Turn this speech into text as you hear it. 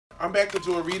I'm back to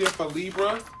do a reading for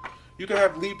Libra. You can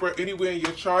have Libra anywhere in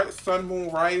your chart. Sun, Moon,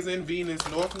 Rising, Venus,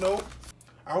 North Node.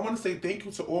 I want to say thank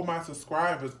you to all my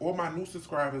subscribers, all my new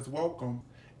subscribers. Welcome.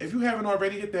 If you haven't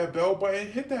already, hit that bell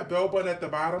button. Hit that bell button at the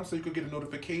bottom so you can get a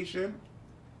notification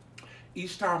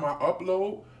each time I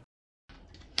upload.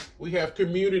 We have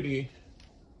community.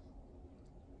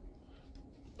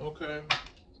 Okay.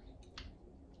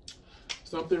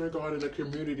 Something regarding the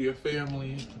community, a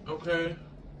family. Okay.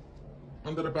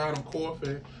 Under the bottom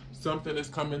coffin, something is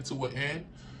coming to an end.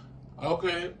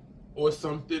 Okay. Or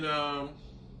something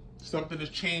something is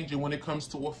changing when it comes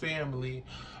to a family.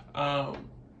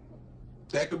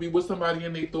 That could be what somebody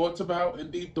in their thoughts about,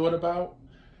 indeed thought about.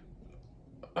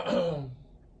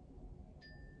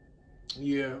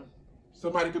 Yeah.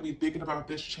 Somebody could be thinking about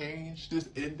this change, this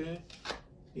ending.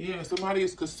 Yeah, somebody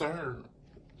is concerned.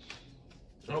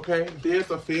 Okay, there's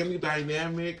a family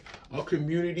dynamic, a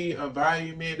community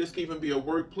environment. This can even be a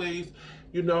workplace.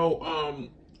 You know,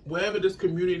 wherever this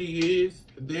community is,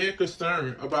 they're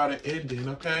concerned about an ending,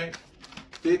 okay?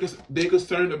 They're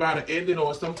concerned about an ending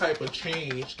or some type of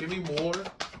change. Give me more.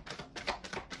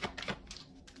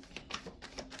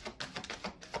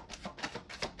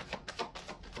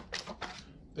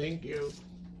 Thank you.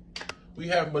 We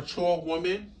have mature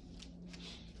woman.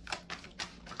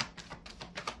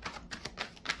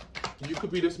 You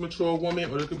could be this mature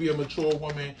woman, or there could be a mature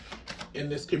woman in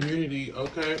this community,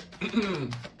 okay?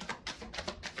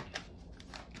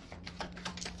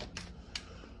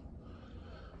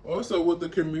 Also, with the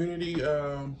community,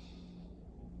 I'm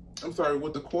sorry,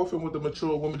 with the coffin, with the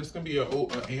mature woman, this can be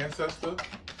an ancestor,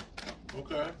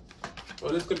 okay? Or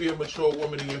this could be a mature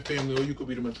woman in your family, or you could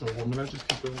be the mature woman. Let's just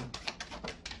keep going.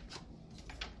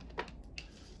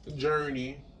 The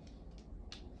journey.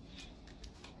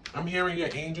 I'm hearing your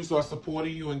angels are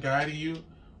supporting you and guiding you.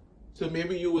 So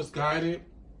maybe you was guided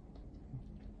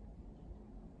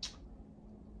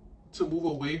to move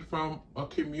away from a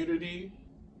community.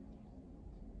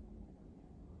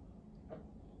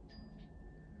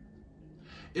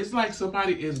 It's like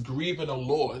somebody is grieving a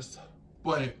loss,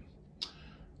 but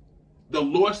the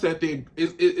loss that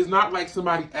it's not like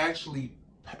somebody actually,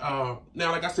 now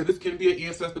like I said, this can be an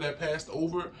ancestor that passed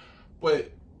over,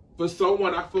 but for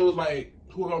someone, I feel like,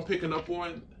 who I'm picking up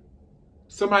on,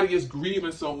 somebody is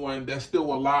grieving someone that's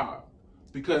still alive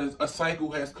because a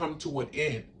cycle has come to an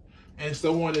end and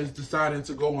someone is deciding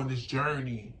to go on this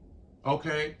journey,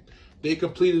 okay? They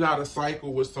completed out a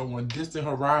cycle with someone, distant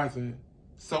horizon.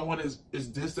 Someone is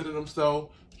distancing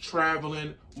themselves,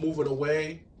 traveling, moving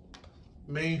away.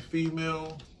 Male,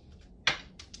 female.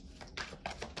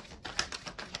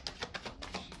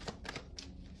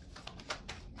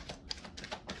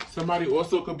 Somebody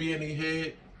also could be in their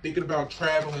head thinking about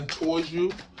traveling towards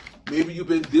you. Maybe you've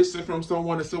been distant from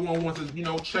someone and someone wants to, you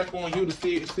know, check on you to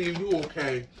see if you're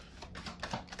okay.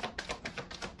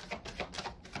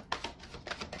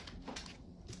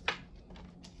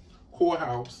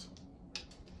 Courthouse.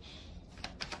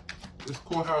 This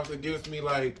courthouse, it gives me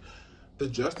like the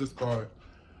justice card.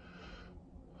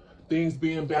 Things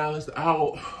being balanced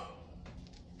out.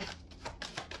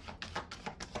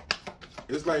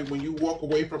 It's like when you walk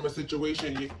away from a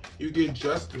situation, you get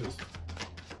justice.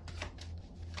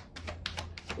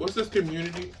 What's this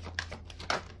community?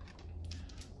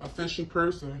 Official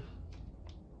person.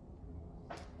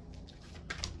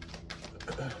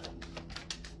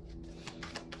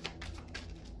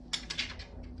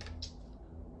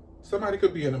 Somebody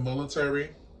could be in the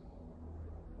military.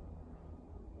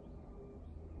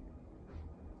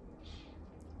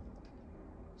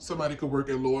 Somebody could work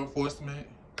in law enforcement.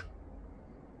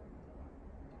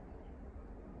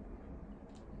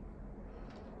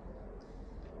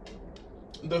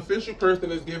 The official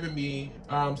person is giving me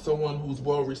someone who's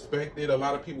well respected. A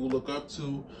lot of people look up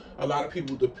to. A lot of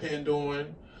people depend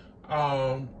on.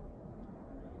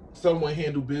 Someone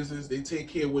handle business. They take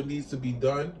care of what needs to be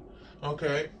done.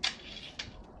 Okay.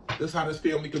 This is how this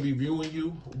family could be viewing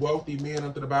you. Wealthy man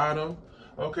up to the bottom.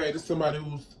 Okay. This is somebody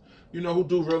who's, you know, who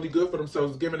do really good for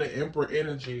themselves. Giving an emperor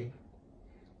energy.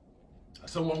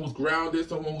 Someone who's grounded.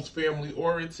 Someone who's family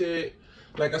oriented.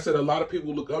 Like I said, a lot of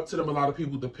people look up to them. A lot of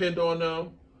people depend on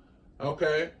them.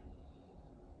 Okay.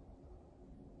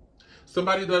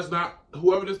 Somebody does not,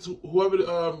 whoever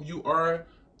you are,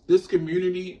 this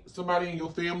community, somebody in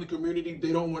your family community,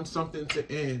 they don't want something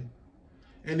to end.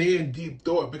 And they're in deep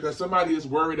thought because somebody is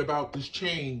worried about this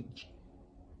change.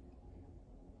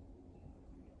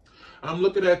 I'm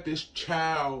looking at this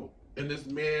child and this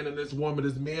man and this woman.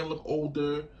 This man look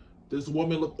older. This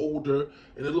woman look older.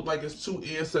 And it look like it's two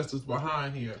ancestors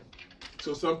behind here.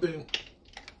 So something...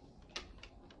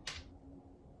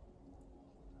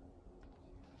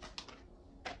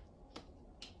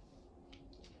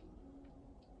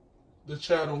 The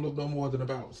child don't look no more than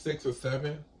about 6 or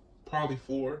 7, probably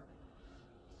 4.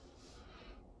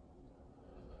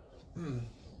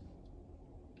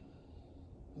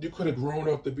 You could have grown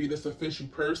up to be this official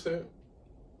person.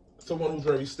 Someone who's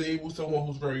very stable, someone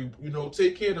who's very,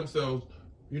 take care of themselves,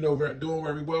 doing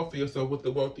very well for yourself with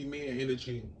the wealthy man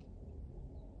energy.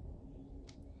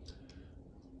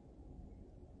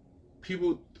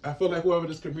 People, I feel like whoever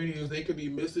this community is, they could be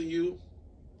missing you.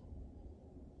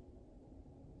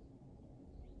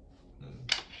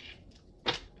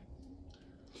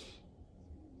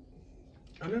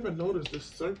 I never noticed this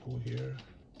circle here.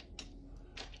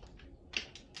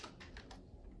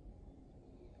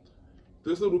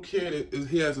 This little kid,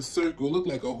 he has a circle, look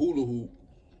like a hula hoop.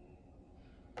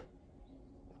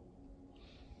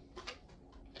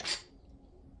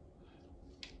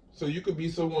 So you could be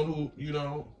someone who,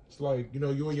 it's like,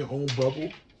 you're in your own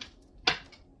bubble.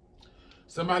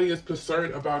 Somebody is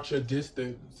concerned about your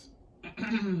distance.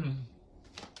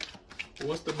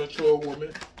 What's the mature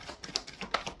woman?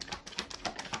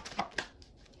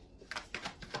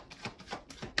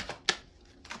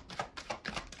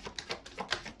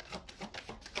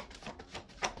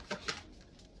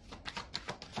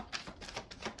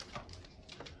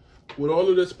 With all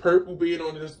of this purple being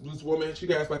on this woman, she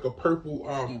got like a purple,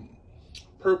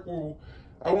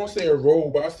 I won't say a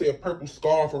robe, but I say a purple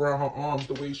scarf around her arms,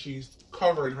 the way she's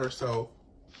covering herself.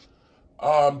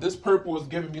 This purple is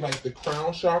giving me like the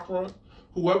crown chakra.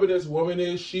 Whoever this woman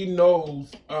is, she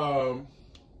knows,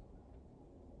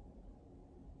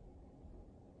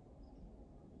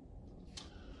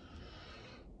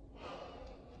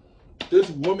 this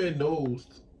woman knows.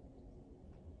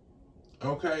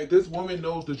 Okay, this woman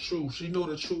knows the truth. She knows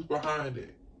the truth behind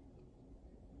it.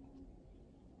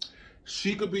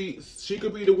 She could be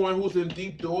the one who's in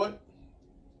deep thought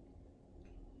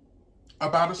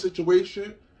about a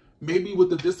situation. Maybe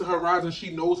with the distant horizon, she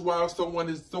knows why someone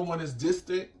is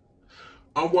distant.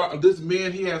 This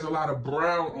man, he has a lot of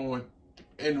brown on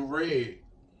and red.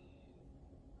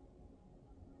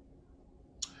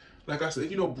 Like I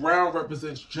said, brown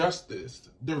represents justice.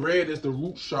 The red is the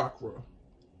root chakra.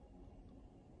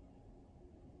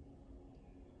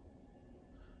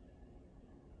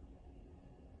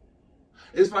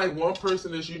 It's like one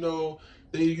person is, they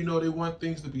want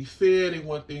things to be fair, they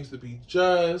want things to be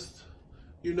just,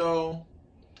 They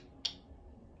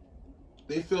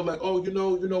feel like, oh,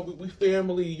 we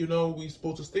family, we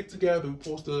supposed to stick together, we're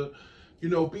supposed to,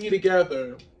 be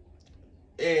together.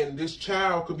 And this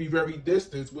child could be very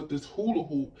distant with this hula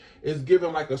hoop. It's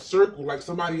given like a circle, like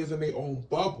somebody is in their own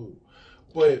bubble.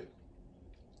 But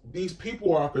these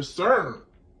people are concerned.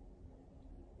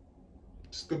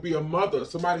 This could be a mother,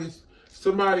 somebody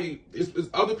is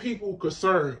other people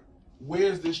concerned.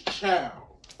 Where's this child?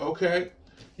 Okay,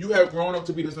 you have grown up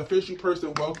to be this official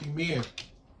person, wealthy man,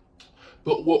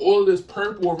 but with all of this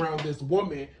purple around this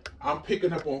woman, I'm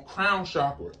picking up on crown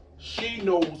chakra. She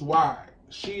knows why.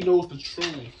 She knows the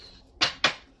truth.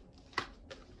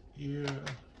 Yeah,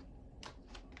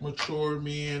 mature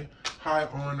man, high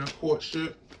honor,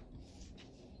 courtship.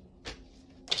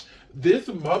 This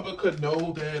mother could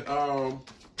know that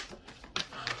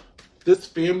this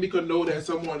family could know that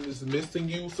someone is missing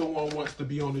you. Someone wants to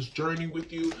be on this journey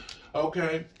with you.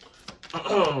 Okay.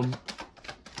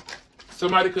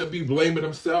 Somebody could be blaming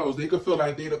themselves. They could feel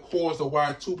like they're the cause of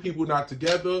why two people not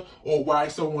together or why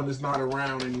someone is not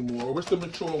around anymore. What's the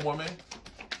mature woman?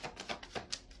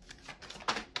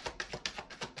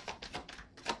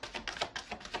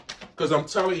 Because I'm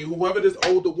telling you, whoever this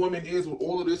older woman is with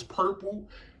all of this purple,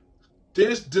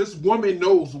 this woman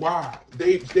knows why.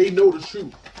 They know the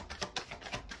truth.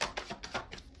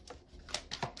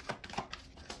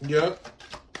 Yep.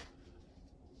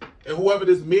 And whoever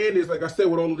this man is, like I said,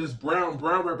 with all of this brown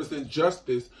represents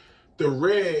justice. The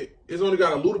red, it's only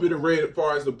got a little bit of red as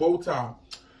far as the bow tie.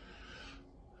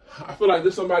 I feel like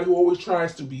there's somebody who always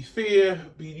tries to be fair,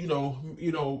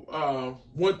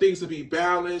 want things to be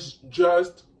balanced,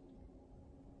 just.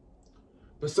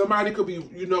 But somebody could be,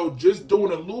 just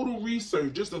doing a little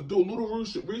research, just to do a little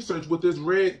research with this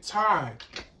red tie.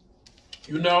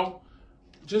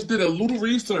 Just did a little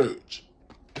research.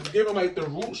 It's giving like the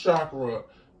root chakra.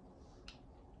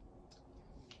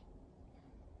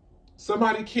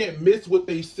 Somebody can't miss what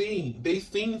they seen. They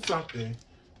seen something.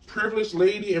 Privileged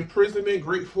lady, imprisonment,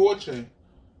 great fortune.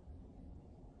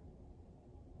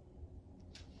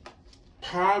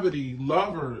 Poverty,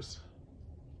 lovers.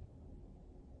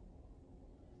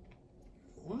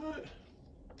 What?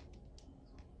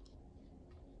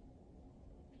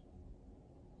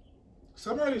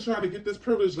 Somebody tried to get this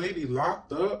privileged lady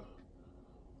locked up.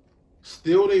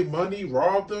 Steal their money,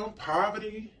 rob them,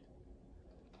 poverty.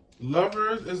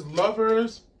 Lovers is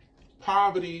lovers,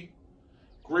 poverty,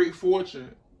 great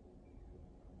fortune.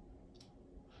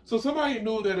 So somebody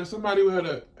knew that if somebody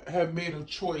had made a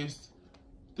choice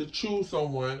to choose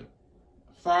someone,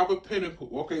 Five of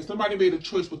Pentacles. Okay, somebody made a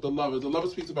choice with the Lovers. The Lover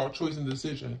speaks about choice and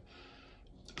decision.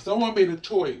 Someone made a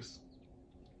choice.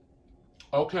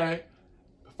 Okay?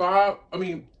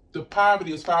 The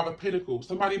poverty is Five of Pentacles.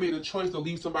 Somebody made a choice to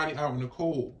leave somebody out in the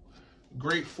cold.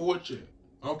 Great fortune.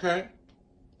 Okay?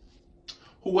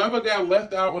 Whoever got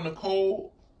left out in the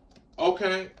cold,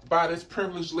 okay, by this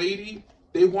privileged lady,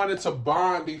 they wanted to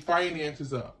bond their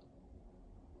finances up.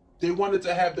 They wanted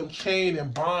to have them chained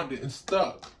and bonded and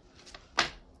stuck.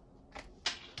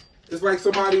 It's like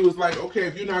somebody was like, okay,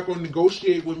 if you're not going to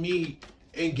negotiate with me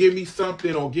and give me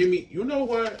something or give me, you know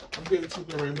what? I'm getting too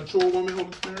very mature woman,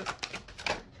 Holy Spirit.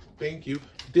 Thank you.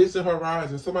 Distant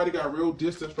horizon. Somebody got real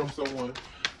distant from someone.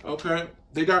 Okay?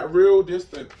 They got real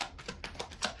distant.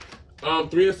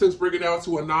 3 and 6 bring it down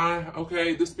to a 9.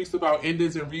 Okay? This speaks about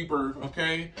endings and rebirth.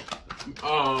 Okay?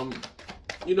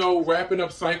 You know, wrapping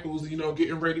up cycles, you know,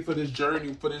 getting ready for this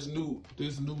journey, for this new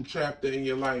chapter in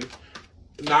your life.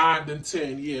 9 and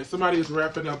 10, yeah. Somebody is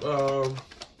wrapping up,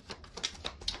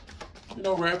 you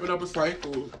know, wrapping up a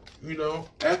cycle, you know,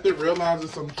 after realizing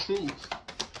some truth.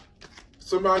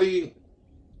 Somebody,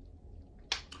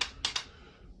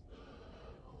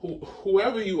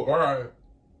 whoever you are,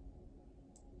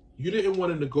 you didn't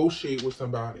want to negotiate with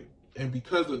somebody. And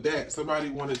because of that, somebody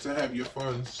wanted to have your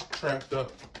funds trapped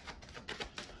up.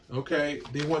 Okay?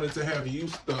 They wanted to have you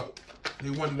stuck. They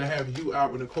wanted to have you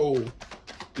out in the cold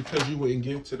because you wouldn't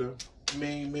give to them.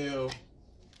 Main male.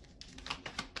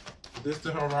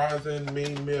 Distant horizon,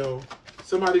 main male.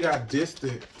 Somebody got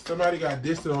distant. Somebody got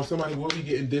distant, or somebody will be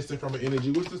getting distant from an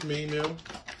energy. What's this main male?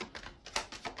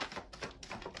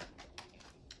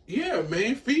 Yeah,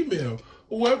 main female.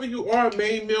 Whoever you are,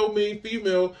 main male, main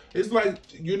female, it's like,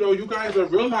 you know, you guys are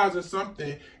realizing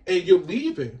something and you're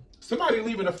leaving. Somebody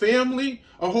leaving a family,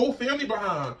 a whole family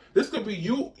behind. This could be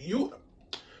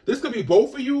this could be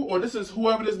both of you, or this is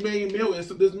whoever this main male is.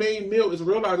 So this main male is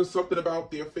realizing something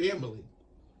about their family.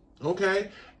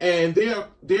 Okay? And they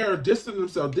are distancing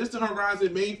themselves. Distant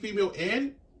horizon, main female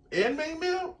and main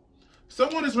male.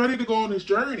 Someone is ready to go on this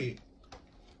journey.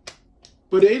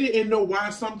 But they didn't know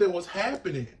why something was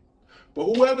happening. But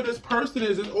whoever this person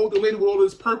is, this older lady with all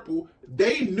this purple,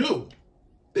 they knew.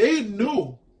 They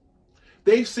knew.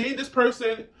 They've seen this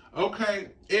person, okay,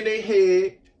 in their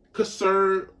head,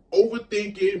 concerned,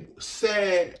 overthinking,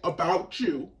 sad about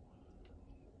you.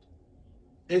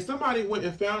 And somebody went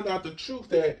and found out the truth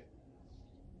that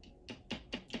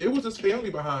it was his family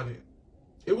behind it.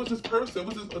 It was this person. It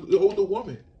was this older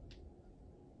woman.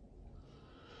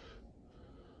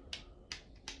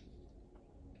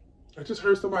 I just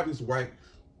heard somebody's wife.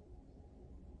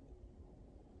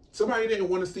 Somebody didn't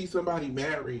want to see somebody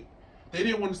married. They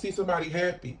didn't want to see somebody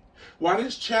happy. While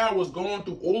this child was going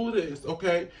through all of this,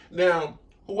 okay? Now,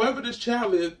 whoever this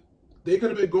child is, they could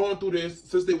have been going through this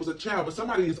since they was a child, but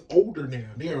somebody is older now.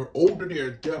 They are older, they're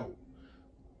adult.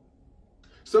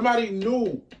 Somebody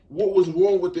knew what was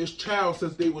wrong with this child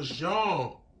since they was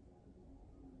young.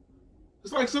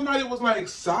 It's like somebody was like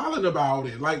silent about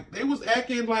it. Like they was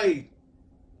acting like,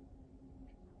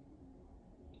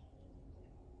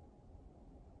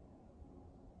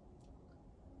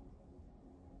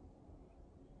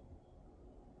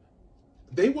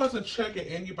 they wasn't checking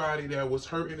anybody that was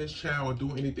hurting this child or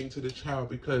doing anything to the child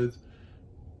because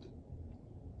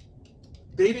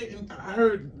they didn't. I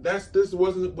heard this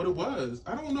wasn't what it was.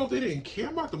 I don't know if they didn't care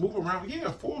about to move around. Yeah,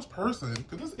 a forced person.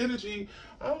 Because this energy,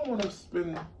 I don't want to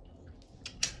spend.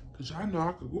 Because y'all know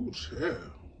I could go chill.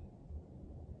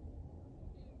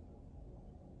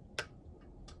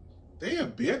 They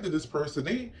abandoned this person.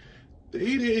 They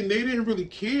didn't really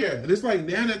care. And it's like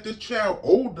now that this child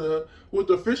older with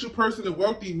the official person and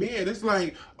wealthy man, it's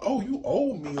like, oh, you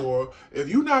owe me, or if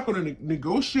you're not going to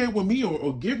negotiate with me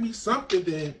or give me something,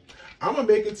 then I'm going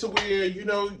to make it to where, you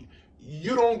know,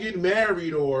 you don't get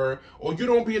married or you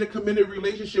don't be in a committed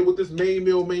relationship with this main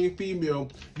male, main female.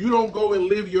 You don't go and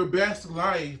live your best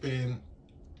life. And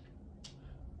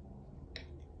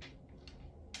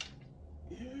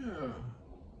yeah.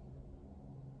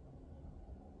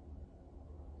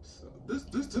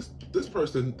 This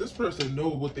person knew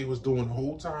what they was doing the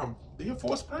whole time. They're a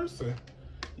forced person.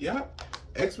 Yeah.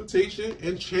 Expectation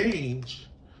and change.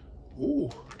 Ooh.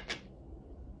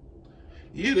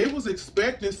 Yeah, they was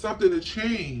expecting something to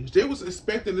change. They was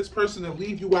expecting this person to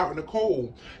leave you out in the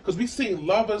cold. Because we seen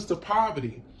lovers to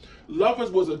poverty.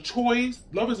 Lovers was a choice.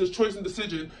 Lovers is choice and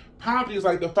decision. Poverty is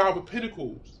like the Five of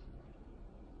Pentacles.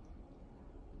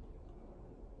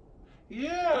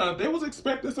 Yeah, they was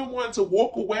expecting someone to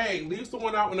walk away, leave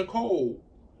someone out in the cold.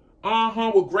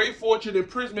 With great fortune,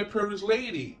 imprisonment, privileged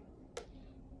lady.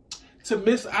 To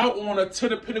miss out on a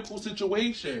 10 of Pentacles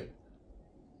situation.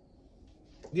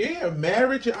 Yeah,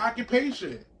 marriage and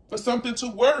occupation. For something to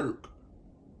work.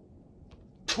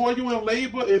 Toil and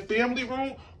labor in family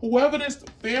room. Whoever this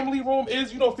family room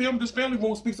is, you know, this family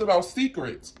room speaks about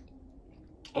secrets.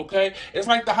 Okay? It's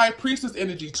like the high priestess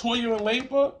energy. Toil and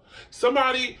labor.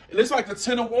 Somebody, and it's like the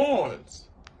 10 of Wands.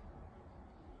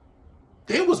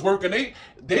 They was working. They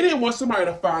didn't want somebody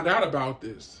to find out about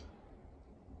this.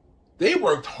 They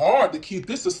worked hard to keep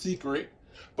this a secret.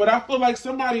 But I feel like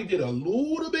somebody did a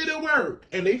little bit of work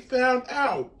and they found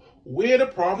out where the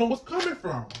problem was coming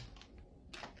from.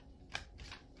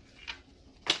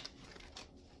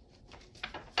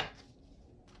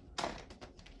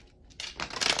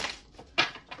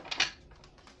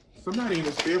 Somebody in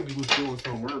this family was doing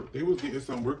some work. They was getting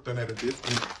some work done at a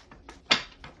distance.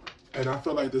 And I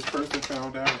feel like this person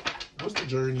found out. What's the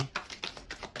journey?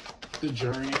 The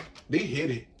journey. They hit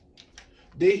it.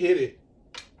 They hit it.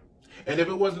 And if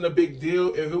it wasn't a big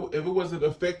deal, if it wasn't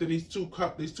affecting these two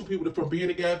people from being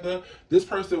together, this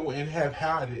person wouldn't have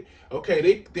had it.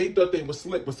 Okay, they thought they were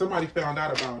slick, but somebody found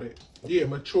out about it. Yeah,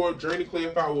 mature journey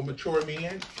clarified with mature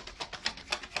man.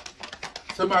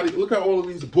 Somebody, look at all of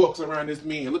these books around this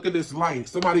man. Look at this life.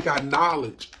 Somebody got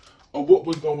knowledge of what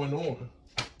was going on.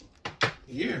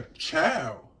 Yeah,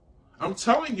 child. I'm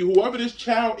telling you, whoever this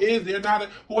child is,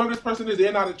 whoever this person is,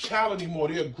 they're not a child anymore.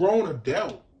 They're a grown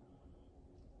adult.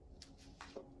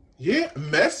 Yeah,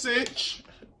 message.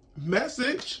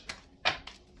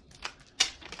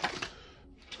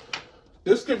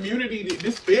 This community,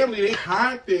 this family, they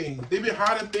hide things. They've been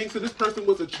hiding things since this person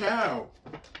was a child.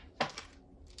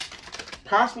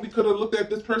 Possibly could have looked at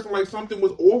this person like something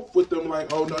was off with them.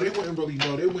 Like, oh no, they wouldn't really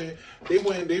know. They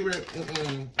were,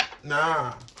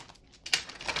 nah.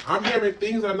 I'm hearing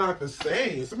things are not the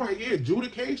same. Somebody, yeah,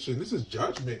 adjudication. This is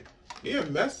judgment. Yeah,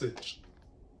 message.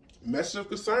 Message of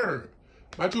concern.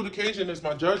 My adjudication is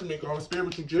my judgment on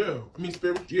spiritual jail.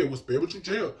 Spiritual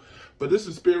jail. But this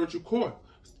is spiritual court.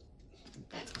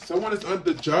 Someone is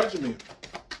under judgment.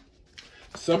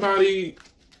 Somebody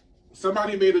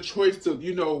made a choice to,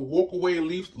 you know, walk away and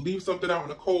leave something out in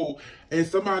the cold. And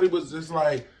somebody was just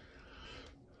like,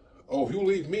 oh, if you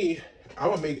leave me,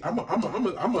 I'm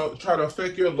gonna try to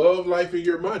affect your love life and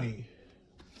your money.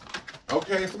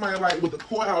 Okay, somebody like with the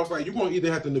courthouse, like you're gonna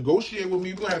either have to negotiate with me,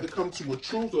 you're gonna have to come to a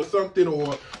truth or something,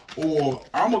 or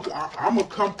I'm gonna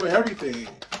come for everything.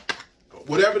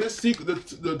 Whatever this secret,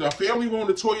 the family room,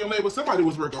 the toil and labor, somebody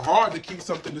was working hard to keep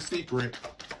something a secret.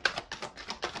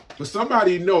 But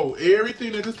somebody know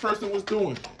everything that this person was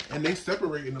doing, and they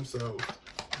separating themselves.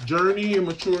 Journey and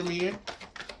mature men.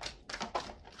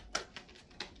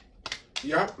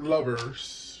 Yep,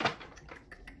 lovers.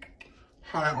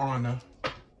 High honor.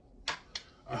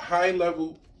 A high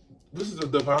level, this is a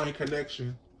divine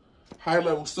connection. High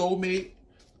level soulmate,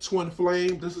 twin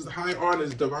flame. This is high honor,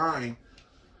 is divine.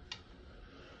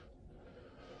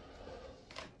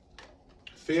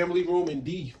 Family room and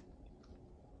deep.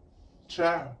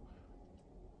 Child.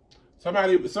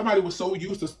 Somebody was so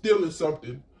used to stealing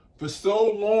something for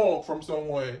so long from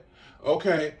someone.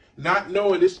 Okay, not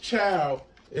knowing this child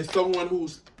is someone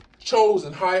who's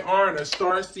chosen, high honor,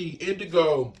 starseed,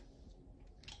 indigo.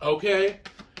 Okay.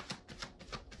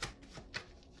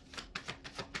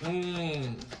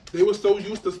 They were so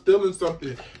used to stealing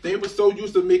something. They were so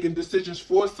used to making decisions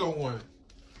for someone.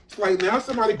 It's like now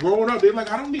somebody growing up, they're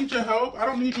like, I don't need your help. I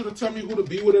don't need you to tell me who to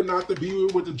be with or not to be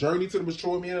with the journey to the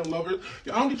mature man and lovers.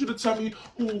 I don't need you to tell me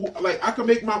who, like, I can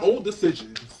make my own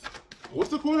decisions. What's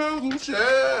the courthouse?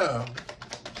 Yeah.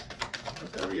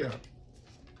 There we go.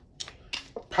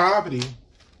 Poverty.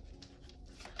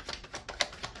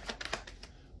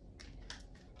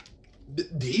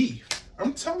 Deep.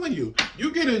 I'm telling you,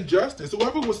 you get injustice.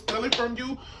 Whoever was stealing from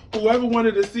you, whoever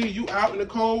wanted to see you out in the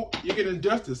cold, you get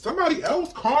injustice. Somebody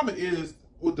else karma is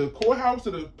with the courthouse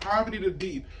to the poverty to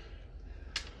deep.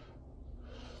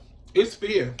 It's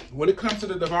fear. When it comes to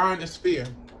the divine, it's fear.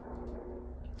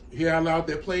 Hear how loud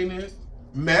that plane is?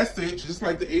 Message, just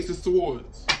like the Ace of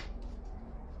Swords.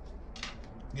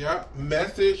 Yeah,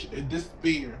 message and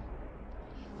despair.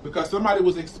 Because somebody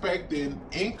was expecting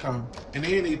income and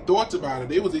then they thought about it.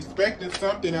 They was expecting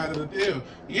something out of the deal.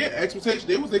 Yeah, expectation,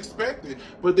 they was expecting.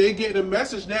 But they get a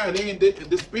message now and they in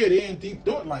despair, they in deep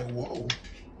thought like, whoa.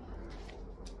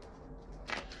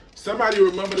 Somebody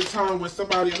remember the time when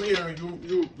somebody, I'm hearing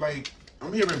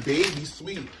I'm hearing baby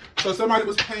sweet. So somebody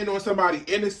was playing on somebody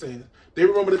innocent. They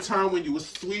remember the time when you was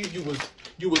sweet, you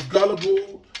was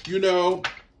gullible, you know.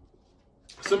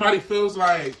 Somebody feels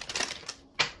like,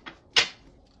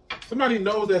 somebody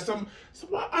knows that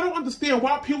I don't understand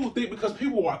why people think because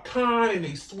people are kind and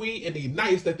they sweet and they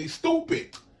nice that they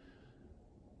stupid.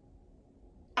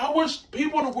 I wish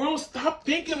people in the world stop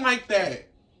thinking like that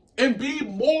and be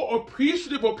more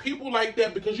appreciative of people like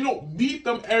that because you don't meet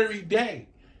them every day.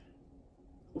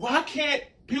 Why can't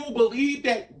people believe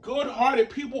that good-hearted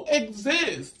people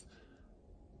exist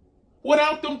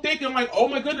without them thinking like, oh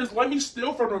my goodness, let me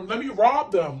steal from them, let me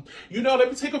rob them, you know, let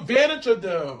me take advantage of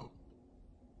them.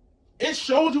 It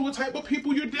shows you what type of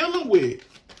people you're dealing with.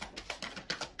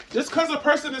 Just because a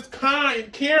person is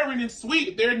kind, caring, and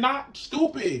sweet, they're not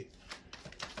stupid.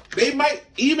 They might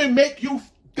even make you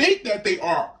think that they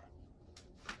are.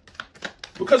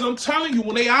 Because I'm telling you,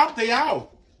 when they out, they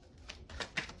out.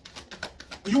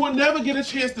 You will never get a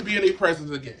chance to be in their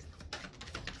presence again.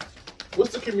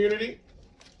 What's the community?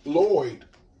 Lloyd.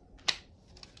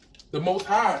 The Most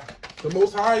High. The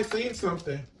Most High is saying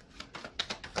something.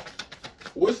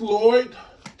 What's Lloyd?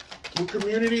 The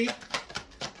community?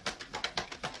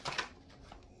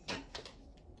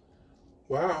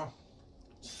 Wow.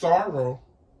 Sorrow.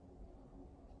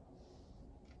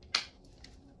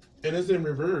 And it's in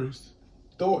reverse.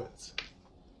 Thoughts.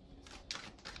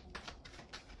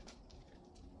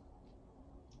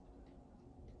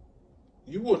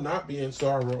 You will not be in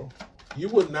sorrow. You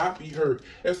will not be hurt.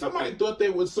 If somebody thought they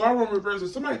was sorrow in reverse,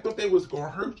 if somebody thought they was going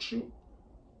to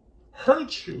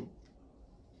hurt you,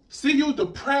 see you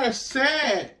depressed,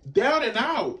 sad, down and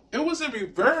out. It was in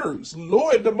reverse.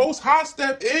 Lord, the Most High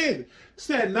stepped in.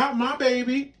 Said, not my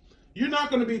baby. You're not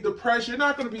going to be depressed. You're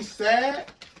not going to be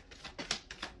sad.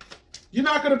 You're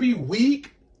not going to be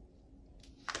weak.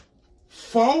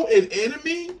 Foe and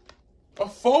enemy? A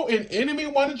foe and enemy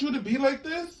wanted you to be like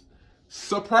this?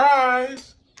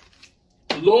 Surprise.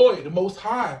 Lord, the Most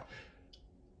High.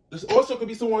 This also could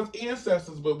be someone's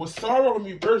ancestors, but with sorrow in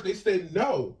reverse, they said,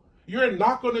 no, you're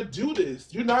not going to do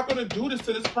this. You're not going to do this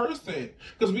to this person.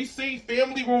 Because we see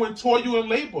family ruin, toil, and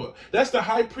labor. That's the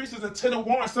high priestess and 10 of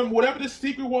wands. Whatever the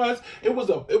secret was, it was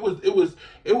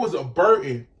a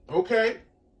burden. Okay?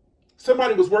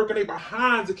 Somebody was working their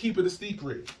behind to keep it a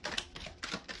secret.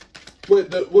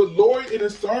 With Lloyd and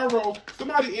his sorrow,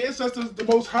 somebody ancestors, the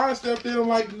Most High stepped in and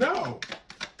like, no,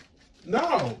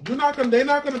 they're not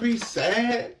gonna be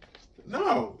sad.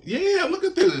 No, yeah, look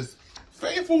at this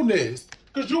faithfulness,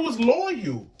 because you was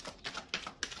loyal.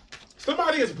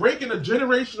 Somebody is breaking a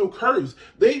generational curse.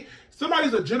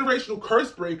 Somebody's a generational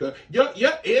curse breaker. Your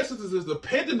ancestors is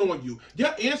dependent on you.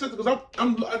 Your ancestors, because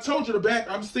I told you the back.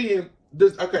 I'm seeing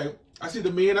this. Okay. I see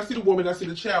the man, I see the woman, I see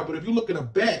the child. But if you look in the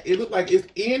back, it looks like it's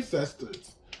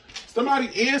ancestors. Somebody's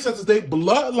ancestors, their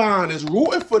bloodline is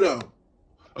rooting for them.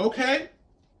 Okay?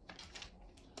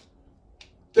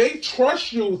 They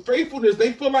trust you, faithfulness.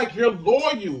 They feel like you're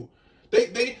loyal.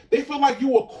 They feel like you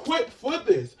were equipped for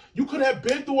this. You could have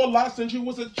been through a lot since you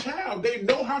was a child. They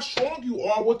know how strong you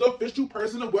are with the official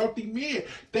person and wealthy men.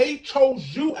 They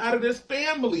chose you out of this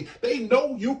family. They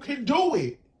know you can do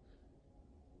it.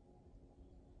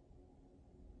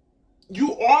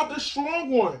 You are the strong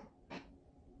one.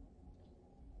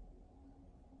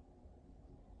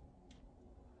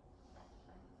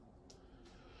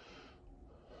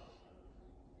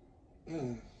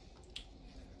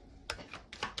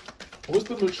 What's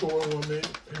the mature woman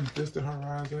in distant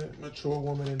horizon? Mature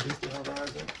woman in distant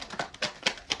horizon.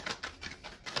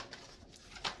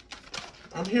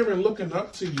 I'm hearing looking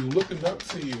up to you, looking up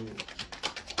to you.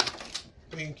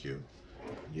 Thank you.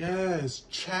 Yes,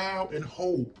 child and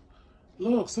hope.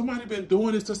 Look, somebody been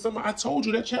doing this to somebody. I told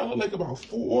you that child looked like about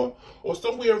 4 or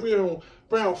somewhere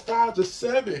around 5 to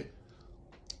 7.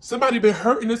 Somebody been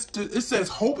hurting this. It says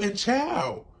hope and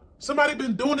child. Somebody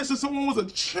been doing this since someone was a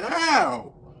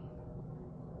child.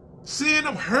 Seeing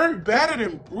them hurt, battered,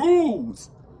 and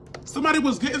bruised. Somebody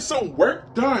was getting some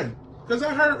work done. Because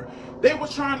I heard they were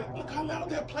trying to, look how loud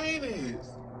that plane is.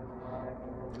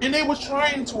 And they was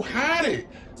trying to hide it.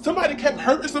 Somebody kept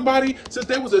hurting somebody since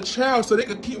they was a child so they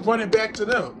could keep running back to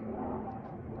them.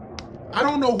 I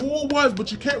don't know who it was,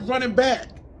 but you kept running back.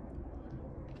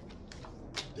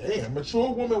 Damn,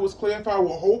 mature woman was clarified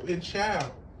with hope and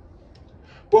child.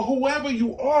 But whoever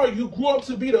you are, you grew up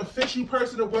to be the official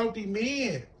person of wealthy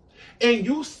man. And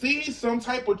you see some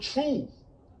type of truth.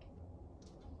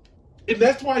 And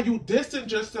that's why you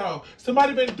distance yourself.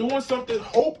 Somebody been doing something,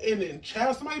 hope in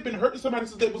child. Somebody been hurting somebody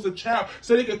since they was a child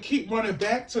so they could keep running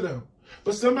back to them.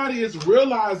 But somebody is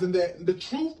realizing that the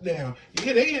truth now.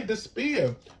 Yeah, they in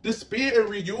despair. Despair and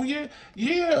reunion?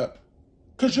 Yeah.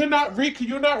 Because you're not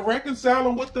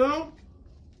reconciling with them.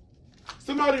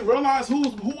 Somebody realize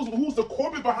who's the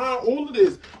corporate behind all of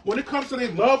this. When it comes to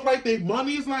their love, like their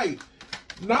money, it's like,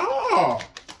 nah.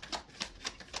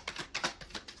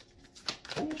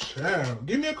 Oh, child.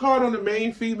 Give me a card on the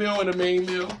main female and the main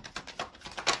male.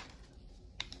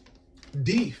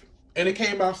 Deep. And it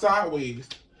came out sideways.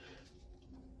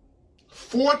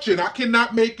 Fortune. I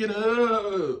cannot make it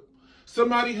up.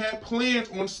 Somebody had plans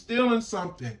on stealing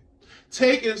something,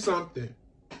 taking something.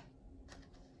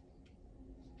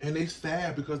 And they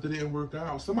sad because they didn't work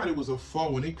out. Somebody was a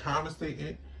foe and they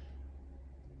conversating.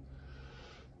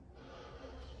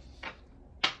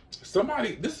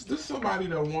 Somebody, this is somebody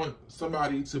that want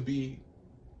somebody to be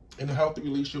in a healthy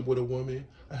relationship with a woman,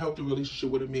 a healthy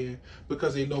relationship with a man,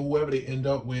 because they know whoever they end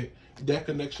up with, that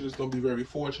connection is going to be very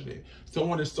fortunate.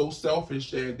 Someone is so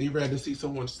selfish that they rather see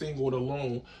someone single and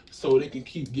alone so they can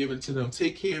keep giving to them.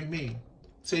 Take care of me.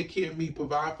 Take care of me.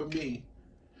 Provide for me.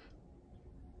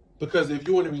 Because if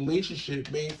you're in a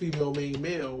relationship, main female, main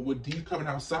male, with D coming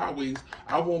out sideways,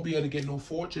 I won't be able to get no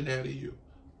fortune out of you.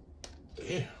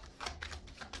 Damn.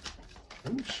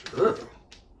 I'm sure.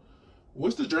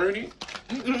 What's the journey?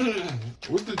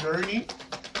 What's the journey?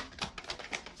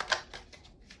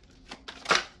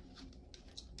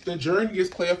 The journey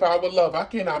is clarified with love. I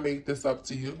cannot make this up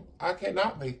to you. I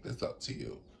cannot make this up to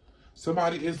you.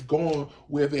 Somebody is going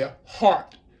where their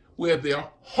heart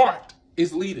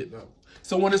is leading them.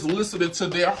 Someone is listening to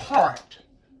their heart.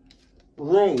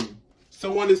 Room.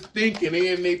 Someone is thinking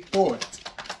in their thoughts.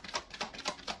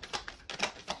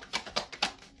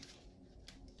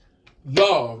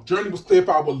 Love. Journey was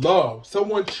clarified with love.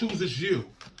 Someone chooses you.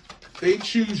 They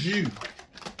choose you.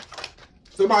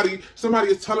 Somebody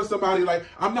is telling somebody, like,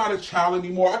 I'm not a child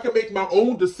anymore. I can make my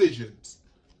own decisions.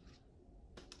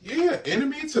 Yeah,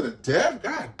 enemy to the death?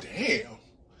 God damn.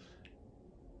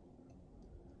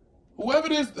 Whoever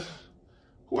this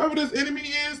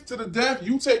enemy is to the death,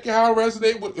 you take how I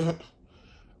resonate with.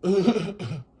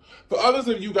 For others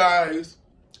of you guys,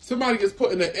 somebody is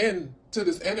putting an end to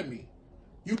this enemy.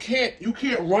 You can't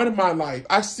run my life.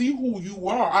 I see who you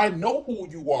are. I know who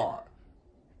you are.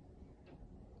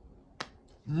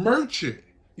 Merchant.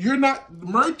 You're not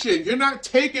merchant. You're not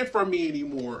taking from me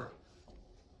anymore.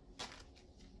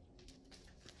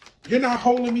 You're not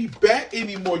holding me back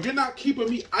anymore. You're not keeping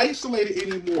me isolated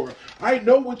anymore. I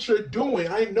know what you're doing.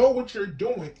 I know what you're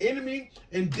doing. Enemy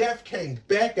and death came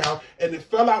back out, and it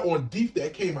fell out on deep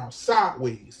that came out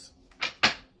sideways.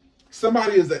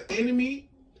 Somebody is an enemy,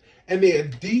 and they're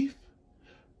deep.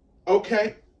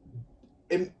 Okay?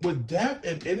 And with death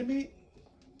and enemy,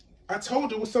 I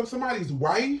told you, it was somebody's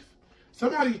wife.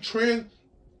 The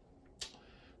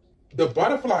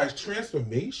butterfly is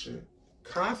transformation,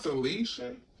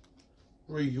 consolation,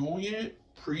 reunion,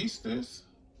 priestess.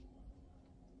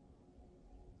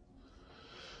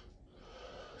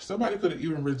 Somebody could have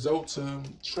even resort to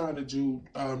trying to do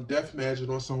death magic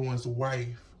on someone's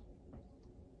wife.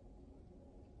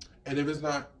 And if it's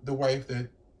not the wife that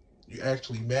you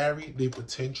actually married, the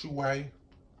potential wife.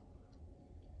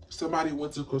 Somebody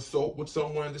went to consult with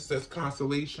someone that says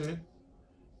consolation,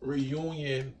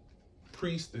 reunion,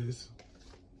 priestess,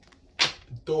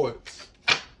 thoughts.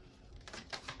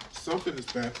 Something is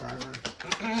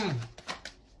backfiring.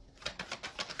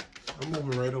 I'm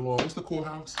moving right along. What's the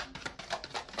courthouse?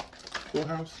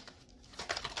 Courthouse?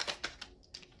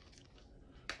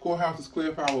 Courthouse is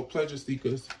clarified with pleasure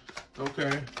seekers.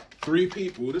 Okay. 3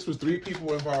 people. This was 3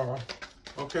 people involved.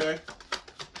 Okay.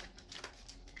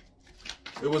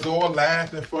 It was all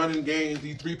laugh and fun and games.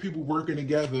 These 3 people working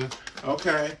together.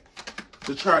 Okay.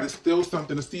 To try to steal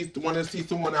something, to want to see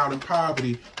someone out in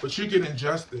poverty. But you're getting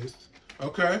justice.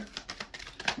 Okay.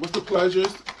 What's the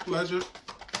pleasures? Pleasure.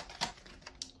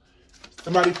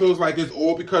 Somebody feels like it's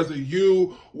all because of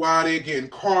you, why they're getting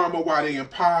karma, why they're in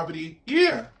poverty.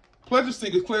 Yeah. Pleasure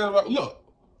seekers clear up. Look.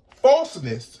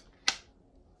 Falseness.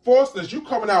 Falseness. You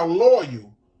coming out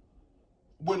loyal.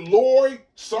 With Lord,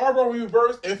 sorrow in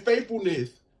reverse, and faithfulness.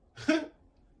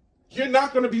 You're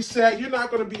not going to be sad. You're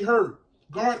not going to be hurt.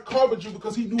 God covered you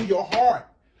because he knew your heart.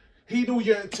 He knew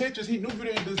your intentions. He knew you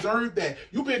didn't deserve that.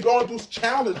 You've been going through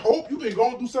challenge. Hope you've been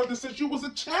going through something since you was a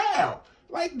child.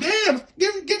 Like, damn,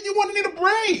 give you one need a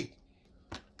break.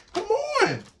 Come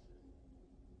on.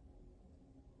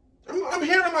 I'm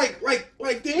hearing like,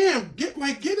 damn,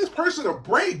 get this person a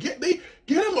break. Get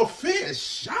him a fair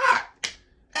shot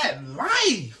at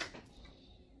life.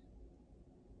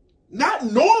 Not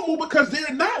normal, because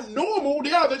they're not normal.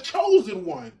 They are the chosen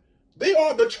one. They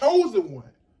are the chosen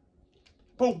one.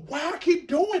 But why keep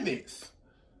doing this?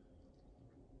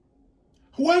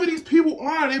 Whoever these people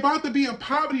are, they about to be in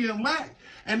poverty and lack.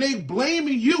 And they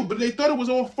blaming you, but they thought it was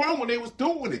all fun when they was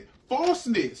doing it.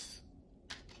 Falseness.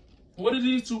 What are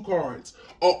these two cards?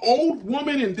 An old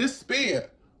woman in despair.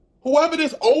 Whoever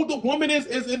this older woman is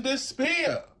in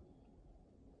despair.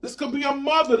 This could be a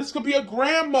mother. This could be a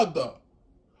grandmother.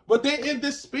 But they're in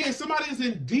despair. Somebody's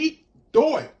in deep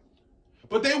thought.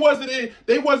 But they wasn't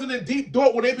in deep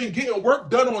thought when they've been getting work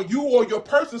done on you or your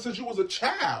person since you was a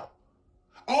child.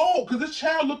 Oh, because this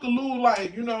child looked a little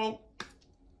like, you know,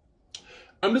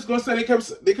 I'm just gonna say they could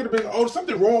have been, oh,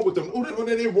 something wrong with them. Oh,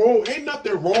 they wrong. Ain't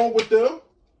nothing wrong with them.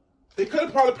 They could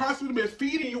have probably possibly been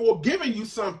feeding you or giving you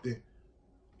something.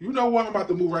 You know what? I'm about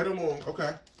to move right along.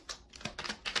 Okay.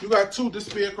 You got two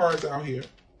despair cards out here.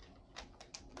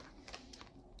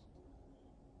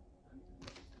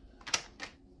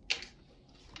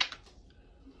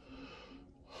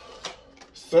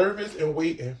 Service and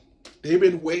waiting. They've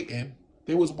been waiting.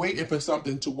 They was waiting for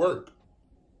something to work.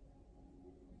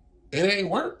 It ain't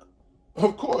work.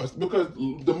 Of course, because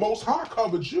the Most High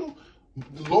covered you.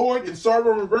 The Lord in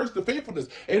sorrow reversed the faithfulness.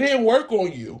 It didn't work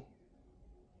on you.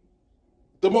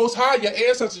 The Most High, your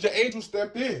ancestors, your angels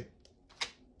stepped in.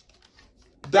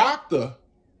 Doctor.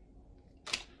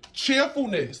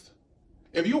 Cheerfulness.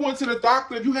 If you went to the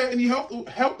doctor, if you had any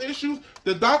health issues,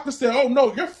 the doctor said, oh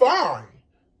no, you're fine.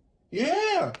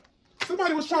 Yeah.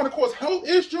 Somebody was trying to cause health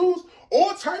issues,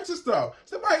 all types of stuff.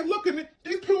 Somebody looking at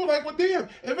these people like, well, damn,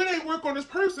 if it ain't work on this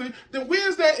person, then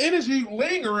where's that energy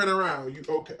lingering around you?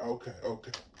 Okay.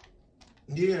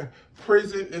 Yeah.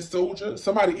 Prison and soldier.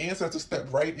 Somebody ancestor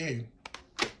stepped right in.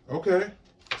 Okay.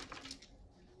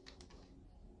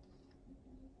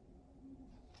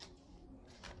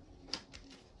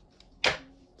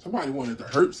 Somebody wanted to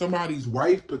hurt somebody's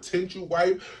wife, potential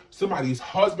wife, somebody's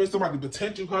husband, somebody's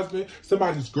potential husband,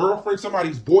 somebody's girlfriend,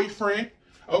 somebody's boyfriend.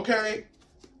 Okay.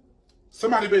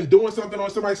 Somebody been doing something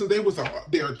on somebody since they was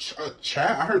their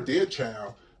child. I heard their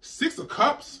child. 6 of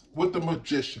Cups with the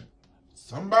Magician.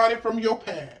 Somebody from your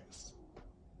past.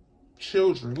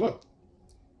 Children, look.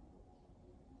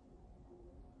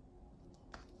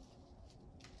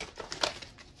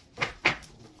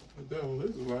 The devil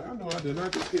is like, I know I did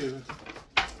not just hear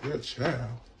your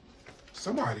child.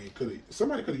 Somebody could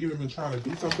have even been trying to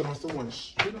do something on someone.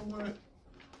 You know what?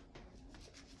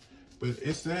 But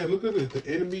it's sad. Look at it. The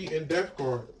enemy and death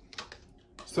card.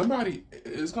 Somebody,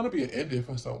 it's going to be an ending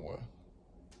for someone.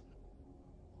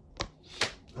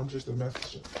 I'm just a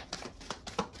messenger.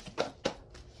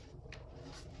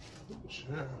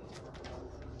 Child.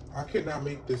 I cannot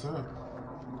make this up.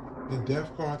 The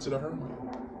death card to the Hermit.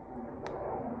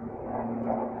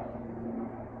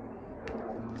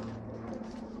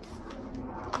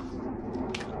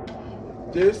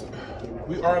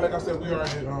 We are, like I said, we are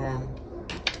in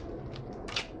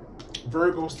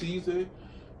Virgo season.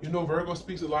 You know, Virgo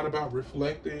speaks a lot about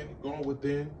reflecting, going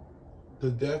within, the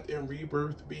death and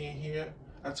rebirth being here.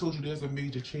 I told you there's a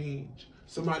major change.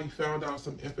 Somebody found out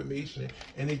some information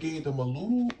and it gave them a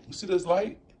little, you see this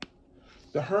light?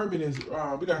 The Hermit is,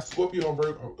 we got Scorpio and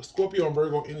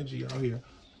Virgo energy out here.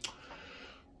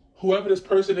 Whoever this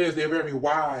person is, they're very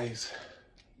wise.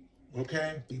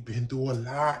 Okay? They've been through a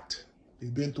lot.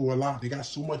 They've been through a lot. They got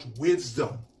so much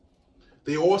wisdom.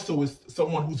 They also is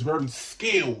someone who's very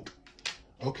skilled.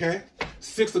 Okay?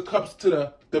 6 of Cups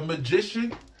to the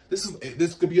Magician.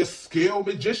 This could be a skilled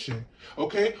magician.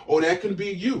 Okay? Or that can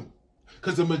be you.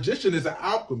 Because the magician is an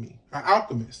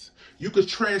alchemist. You could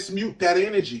transmute that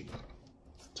energy.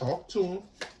 Talk to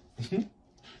him.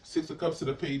 6 of Cups to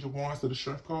the Page of Wands to the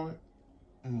Strength card.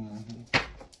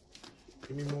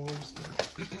 Give me more.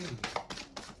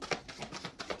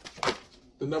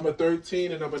 The number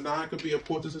 13 and number 9 could be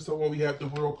important to someone. We have the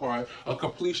World card. A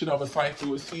completion of a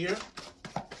cycle is here.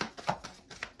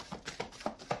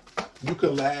 You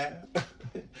can laugh.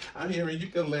 I'm hearing you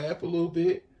can laugh a little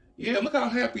bit. Yeah, look how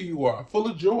happy you are. Full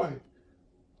of joy.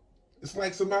 It's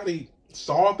like somebody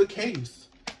solved the case.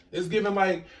 It's giving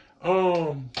like,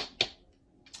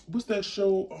 what's that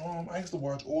show? I used to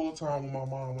watch all the time with my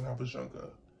mom when I was younger.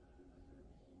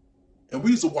 And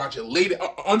we used to watch it late,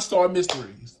 Unsolved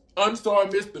Mysteries.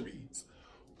 Unsolved Mysteries.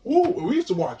 Ooh, we used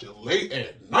to watch it late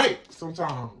at night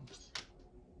sometimes.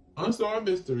 Unsolved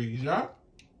Mysteries, yeah?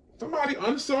 Somebody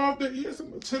unsolved it. Yeah,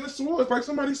 some 10 of Swords, like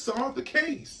somebody solved the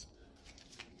case.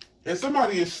 And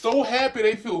somebody is so happy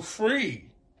they feel free.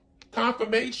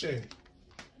 Confirmation.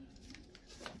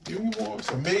 Give me more.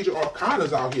 Some major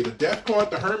arcanas out here. The Death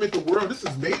card, the Hermit, the World. This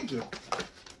is major.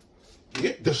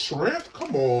 Yeah, the Strength.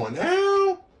 Come on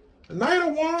now. The Knight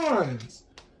of Wands.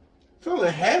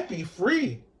 Feeling happy,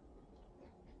 free.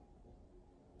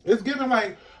 It's giving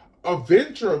like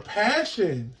adventure,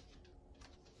 passion.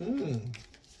 Give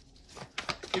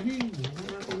me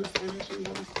more on this energy,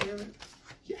 Holy Spirit.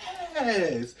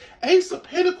 Yes. Ace of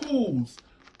Pentacles.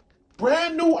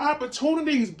 Brand new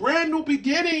opportunities, brand new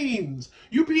beginnings.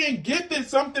 You being gifted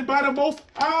something by the Most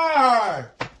High.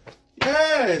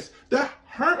 Yes, the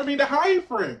high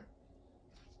friend.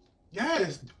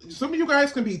 Yes, some of you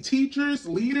guys can be teachers,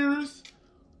 leaders.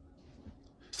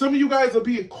 Some of you guys are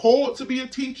being called to be a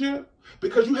teacher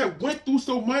because you have went through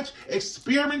so much,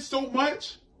 experienced so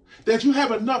much, that you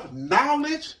have enough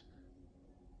knowledge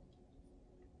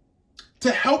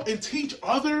to help and teach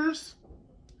others.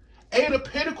 Eight of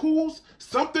Pentacles,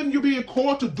 something you're being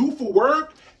called to do for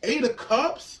work. Eight of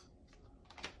Cups.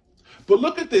 But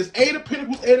look at this. Eight of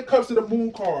Pentacles, Eight of Cups to the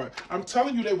Moon card. I'm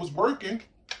telling you, they was working.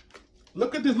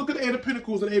 Look at this. Look at the Eight of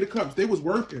Pentacles and Eight of Cups. They was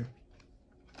working.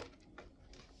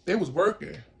 They was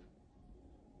working.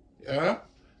 Yeah.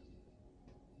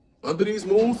 Under these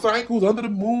moon cycles, under the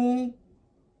moon.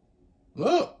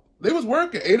 Look, they was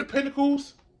working. Eight of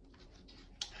Pentacles.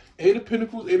 Eight of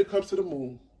Pentacles, Eight of Cups to the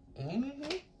Moon.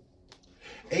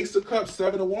 Ace of Cups,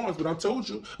 Seven of Wands. But I told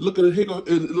you, look at it here.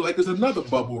 It look like there's another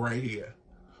bubble right here.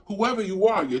 Whoever you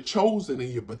are, you're chosen and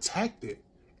you're protected.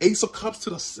 Ace of Cups to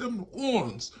the Seven of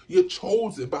Wands. You're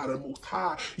chosen by the Most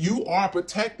High. You are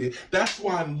protected. That's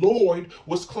why Lloyd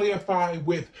was clarified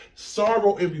with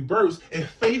sorrow in reverse and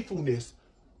faithfulness.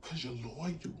 Because you're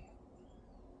loyal.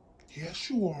 Yes,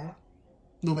 you are.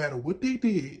 No matter what they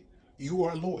did, you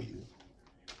are loyal.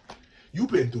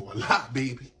 You've been through a lot,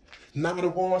 baby. Nine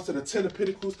of Wands to the Ten of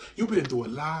Pentacles. You've been through a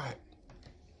lot.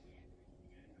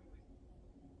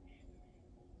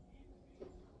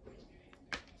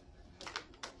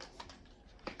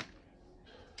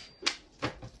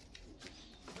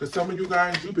 Because some of you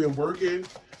guys, you've been working,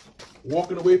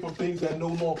 walking away from things that no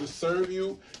longer serve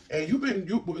you. And you've been,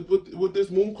 with this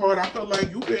moon card, I feel like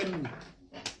you've been,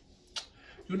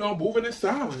 you know, moving in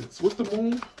silence. What's the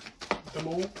moon? The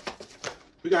moon.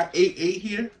 We got 8-8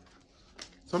 here.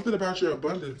 Something about your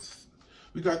abundance.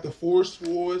 We got the Four of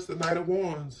Swords, the Knight of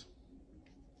Wands.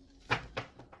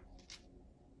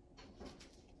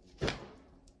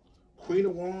 Queen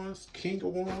of Wands, King of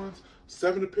Wands,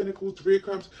 Seven of Pentacles, Three of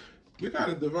Cups. We got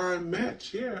a divine match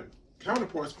here.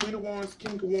 Counterparts, Queen of Wands,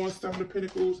 King of Wands, Seven of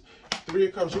Pentacles, Three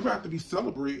of Cups. You're about to be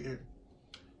celebrating.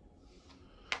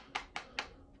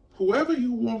 Whoever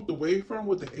you walked away from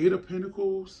with the Eight of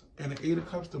Pentacles and the Eight of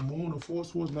Cups, the Moon, the Four of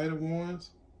Swords, Knight of Wands,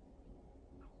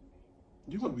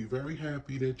 you're going to be very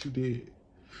happy that you did.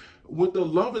 With the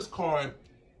Lovers card,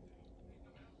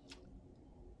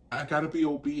 I got to be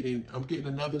obedient. I'm getting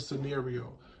another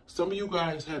scenario. Some of you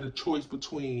guys had a choice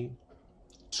between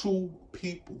two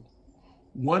people.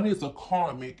 One is a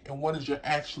karmic and one is your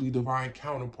actually divine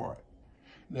counterpart.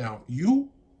 Now, you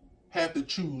have to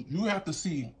choose. You have to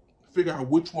figure out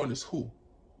which one is who.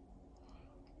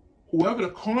 Whoever the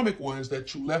karmic was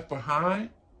that you left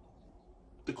behind,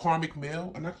 the karmic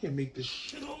male, and I can't make this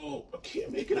shit up. I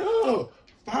can't make it up.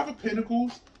 Five of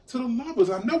Pentacles to the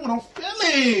Lovers. I know what I'm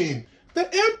feeling. The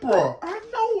Emperor. I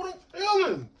know what I'm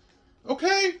feeling.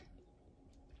 Okay?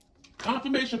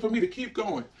 Confirmation for me to keep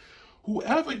going.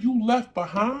 Whoever you left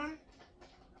behind,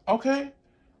 okay?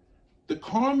 The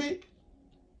karmic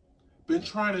been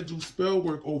trying to do spell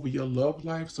work over your love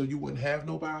life so you wouldn't have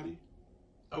nobody,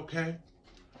 okay?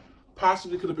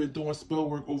 Possibly could have been doing spell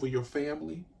work over your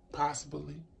family.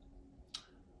 Possibly.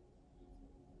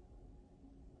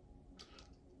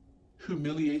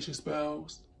 Humiliation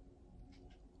spells.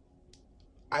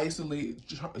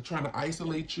 Trying to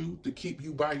isolate you to keep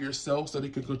you by yourself so they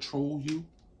can control you.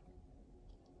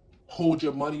 Hold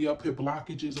your money up, hit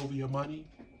blockages over your money.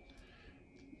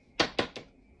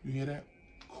 You hear that?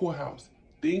 Courthouse.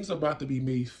 Things are about to be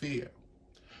made fair.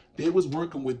 They was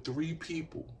working with three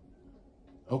people.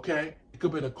 Okay? It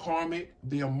could be the karmic,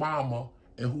 their mama,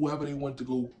 and whoever they want to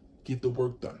go get the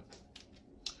work done.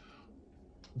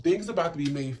 Things about to be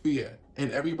made fair.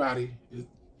 And everybody,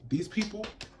 these people,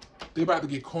 they're about to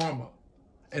get karma.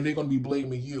 And they're going to be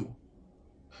blaming you.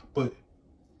 But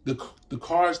the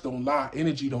cards don't lie.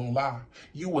 Energy don't lie.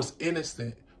 You was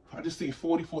innocent. I just see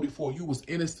 40-44. You was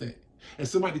innocent. And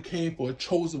somebody came for a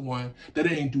chosen one that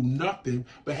ain't do nothing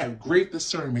but have great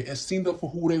discernment and seen them for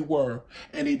who they were.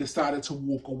 And they decided to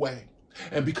walk away.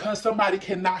 And because somebody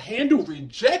cannot handle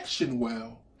rejection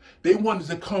well, they wanted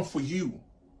to come for you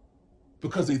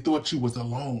because they thought you was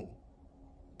alone.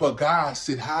 But God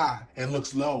sit high and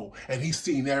looks low, and he's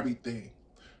seen everything.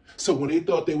 So when they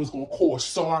thought they was going to cause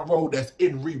sorrow that's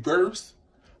in reverse,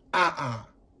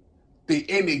 they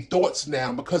in their thoughts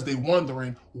now because they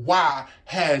wondering why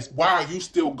are you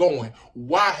still going?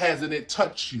 Why hasn't it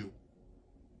touched you?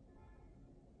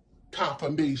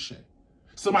 Confirmation.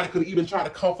 Somebody could even try to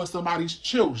comfort somebody's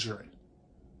children.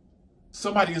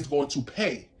 Somebody is going to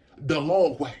pay the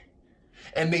long way.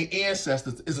 and their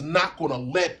ancestors is not going to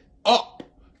let up.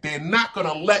 They're not going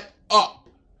to let up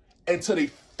until they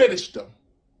finish them.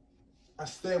 I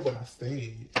said what I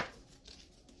said.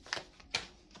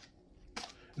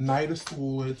 Knight of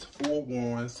Swords, 4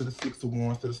 Wands to the 6 of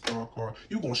Wands to the Star card.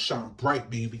 You're going to shine bright,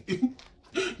 baby.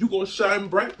 You're going to shine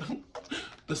bright.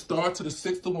 The Star to the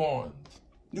 6 of Wands.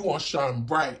 You're going to shine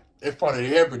bright in front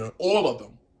of everyone, all of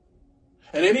them.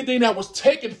 And anything that was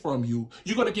taken from you,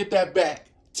 you're going to get that back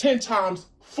 10 times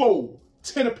fold.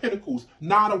 10 of Pentacles,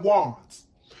 9 of Wands.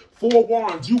 4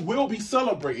 Wands, you will be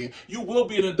celebrating. You will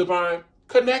be in a divine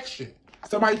connection.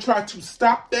 Somebody tried to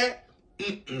stop that.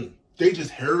 They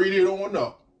just hurried it on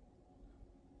up.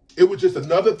 It was just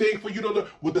another thing for you to learn.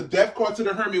 With the Death card to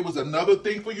the Hermit, it was another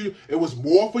thing for you. It was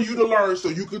more for you to learn so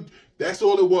you could, that's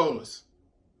all it was.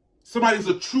 Somebody's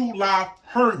a true live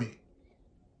hermit.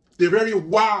 They're very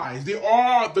wise. They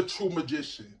are the true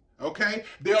magician, okay?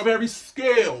 They are very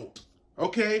skilled,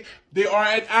 okay? They are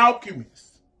an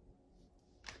alchemist.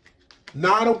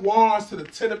 9 of Wands to the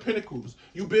 10 of Pentacles.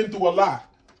 You've been through a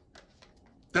lot.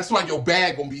 That's why your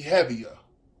bag gonna be heavier.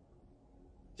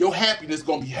 Your happiness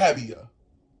gonna be heavier.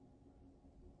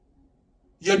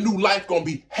 Your new life gonna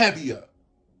be heavier.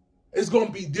 It's gonna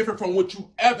be different from what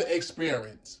you ever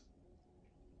experienced.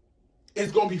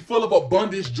 It's gonna be full of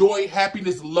abundance, joy,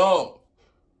 happiness, love,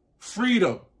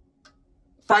 freedom,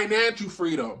 financial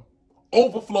freedom,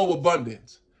 overflow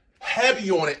abundance.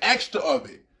 Heavy on it, extra of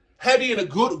it. Heavy in a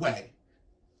good way.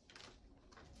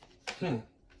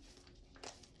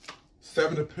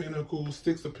 7 of Pentacles,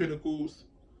 6 of Pentacles,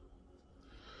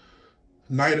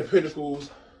 Knight of Pentacles.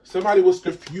 Somebody was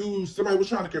confused. Somebody was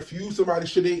trying to confuse somebody.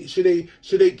 Should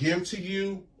they give to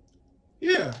you?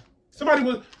 Yeah. Somebody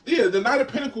was, yeah, the Knight of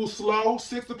Pentacles slow,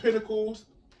 6 of Pentacles.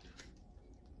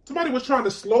 Somebody was trying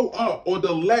to slow up or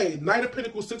delay. Knight of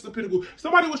Pentacles, 6 of Pentacles.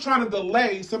 Somebody was trying to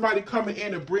delay somebody coming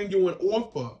in and bring you an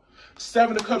offer.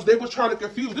 7 of Cups. They were trying to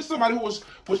confuse. This is somebody who was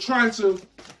trying to,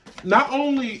 not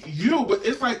only you, but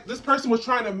it's like this person was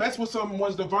trying to mess with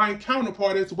someone's divine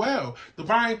counterpart as well.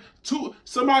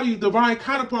 Somebody's divine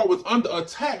counterpart was under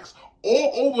attacks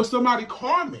all over somebody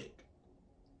karmic.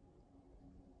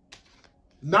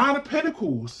 9 of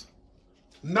Pentacles.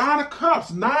 9 of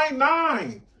Cups.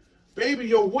 9. Baby,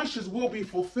 your wishes will be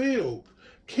fulfilled.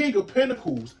 King of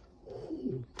Pentacles.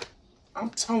 Ooh,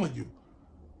 I'm telling you.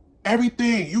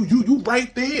 Everything. You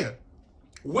right there.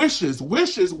 Wishes.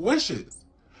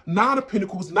 9 of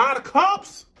Pentacles. 9 of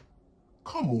Cups.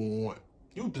 Come on.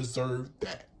 You deserve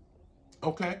that.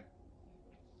 Okay?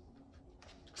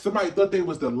 Somebody thought they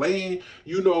was delaying,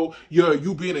 you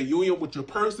being in a union with your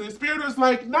person. Spirit is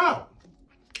like, no.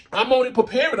 I'm only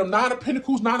preparing them. 9 of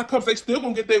Pentacles, 9 of Cups. They still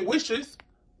gonna get their wishes.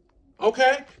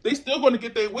 Okay? They still gonna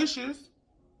get their wishes.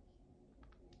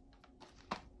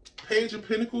 Page of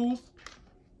Pentacles.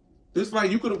 It's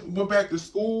like you could have went back to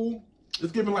school.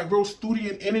 It's giving like real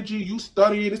student energy. You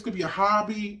studying. This could be a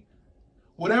hobby.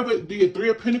 Whatever, the 3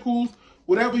 of Pentacles,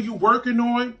 whatever you working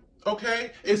on,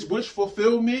 okay? It's wish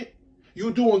fulfillment.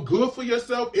 You're doing good for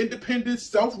yourself, independent,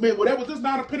 self-made, whatever. This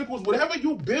 9 of Pentacles, whatever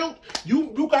you built,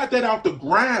 you got that out the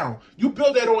ground. You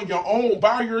built that on your own,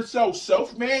 by yourself,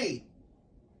 self-made,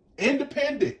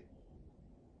 independent.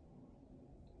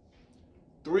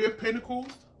 3 of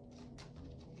Pentacles,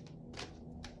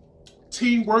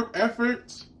 teamwork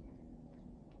efforts.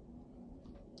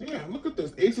 Yeah, look at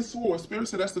this. Ace of Swords. Spirit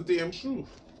said that's the damn truth.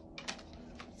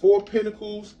 4 of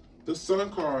Pentacles, the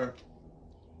Sun card.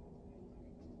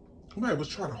 Somebody was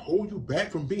trying to hold you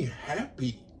back from being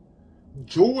happy.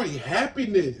 Joy,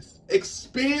 happiness,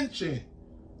 expansion.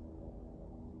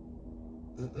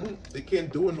 They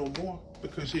can't do it no more.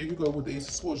 Because here you go with the Ace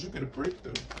of Swords. You get a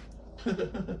breakthrough.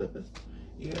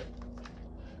 Yeah.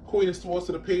 Queen of Swords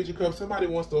to the Page of Cups. Somebody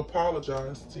wants to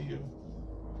apologize to you.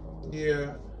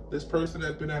 Yeah. This person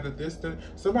has been at a distance.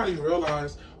 Somebody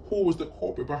realized who was the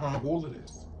culprit behind all of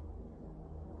this.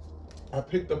 I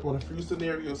picked up on a few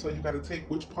scenarios, so you got to take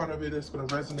which part of it is going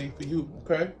to resonate for you,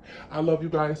 okay? I love you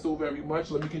guys so very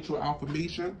much. Let me get you an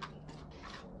affirmation.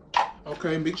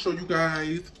 Okay, make sure you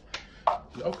guys,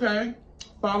 okay,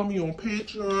 follow me on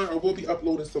Patreon. I will be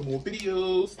uploading some more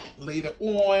videos later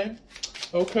on,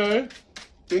 okay?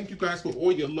 Thank you guys for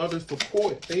all your love and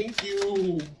support. Thank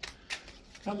you.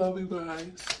 I love you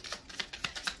guys.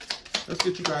 Let's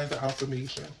get you guys an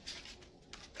affirmation.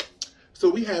 So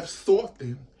we have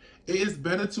soften. It is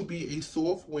better to be a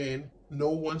soft wind no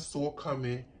one saw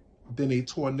coming than a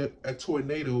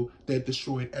tornado that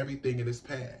destroyed everything in its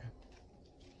path.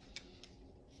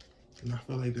 And I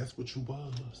feel like that's what you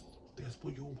was. That's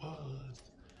what you was.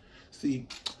 See,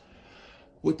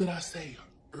 what did I say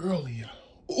earlier?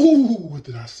 Ooh, what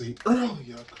did I say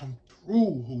earlier? Come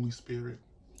through, Holy Spirit.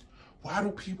 Why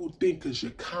do people think because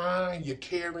you're kind, you're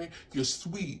caring, you're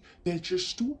sweet, that you're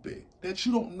stupid, that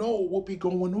you don't know what be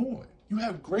going on? You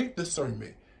have great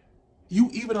discernment. You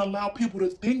even allow people to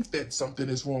think that something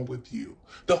is wrong with you.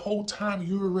 The whole time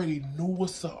you already know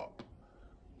what's up.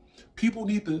 People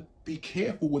need to be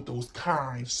careful with those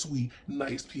kind, sweet,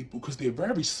 nice people because they're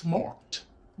very smart.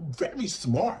 Very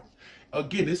smart.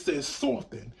 Again, it says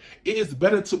soften. It is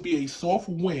better to be a soft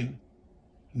wind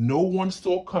no one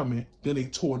saw coming than a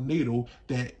tornado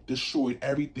that destroyed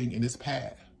everything in its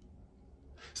path.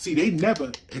 See, they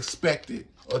never expected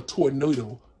a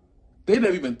tornado. They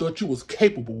never even thought you was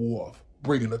capable of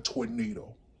bringing a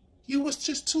tornado. You was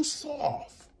just too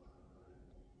soft.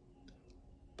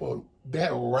 But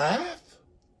that wrath,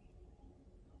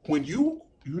 when you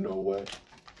know what?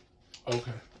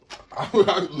 Okay.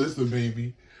 Listen,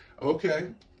 baby.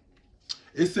 Okay.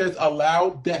 It says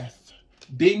allow death.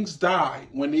 Things die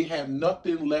when they have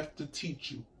nothing left to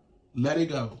teach you. Let it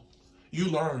go. You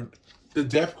learned. The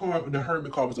death card and the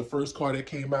hermit card was the first card that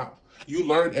came out. You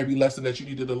learned every lesson that you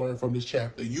needed to learn from this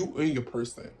chapter. You and your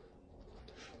person.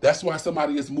 That's why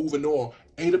somebody is moving on.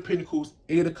 8 of Pentacles,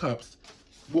 8 of Cups.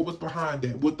 What was behind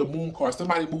that? With the moon card.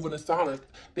 Somebody moving in silence.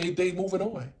 They moving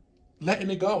on. Letting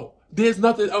it go. There's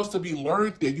nothing else to be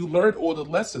learned there. You learned all the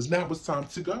lessons. Now it's time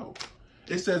to go.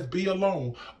 It says, be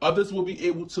alone. Others will be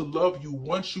able to love you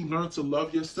once you learn to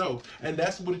love yourself. And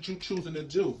that's what you're choosing to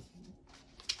do.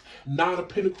 9 of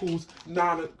Pentacles,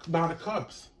 9 of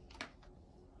Cups.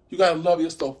 You got to love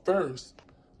yourself first.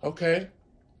 Okay?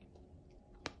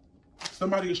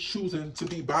 Somebody is choosing to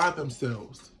be by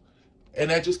themselves.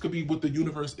 And that just could be what the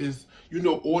universe is,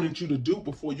 ordered you to do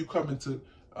before you come into,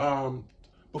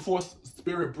 before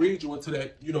Spirit breeds you into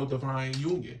that, divine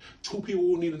union. 2 people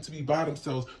who needed to be by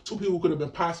themselves. 2 people who could have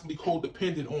been possibly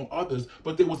codependent on others,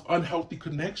 but there was unhealthy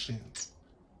connections.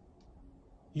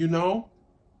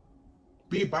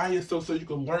 Be by yourself so you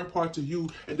can learn parts of you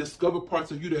and discover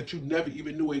parts of you that you never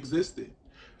even knew existed.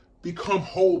 Become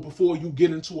whole before you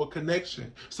get into a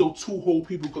connection so 2 whole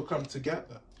people could come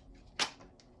together.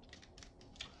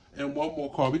 And one more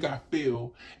card, we got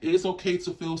feel. It is okay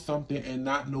to feel something and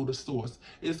not know the source.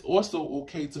 It's also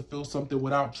okay to feel something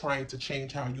without trying to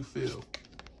change how you feel.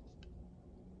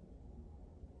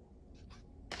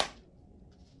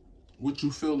 What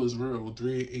you feel is real.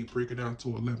 3 and 8, break it down to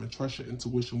 11. Trust your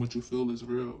intuition. What you feel is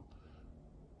real.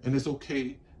 And it's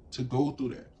okay to go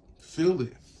through that. Feel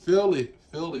it. Feel it.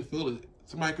 Feel it. Feel it.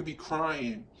 Somebody could be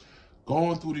crying,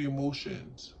 going through the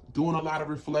emotions, doing a lot of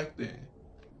reflecting.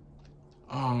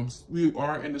 We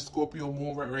are in the Scorpio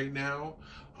moon right now.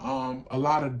 A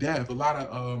lot of death, a lot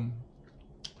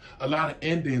of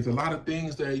endings, a lot of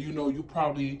things that you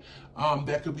probably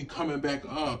that could be coming back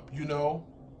up,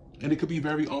 and it could be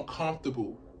very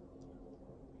uncomfortable.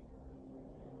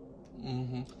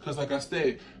 Because like I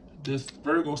said, this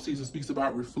Virgo season speaks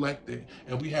about reflecting,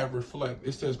 and we have reflect.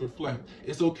 It says reflect.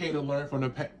 It's okay to learn from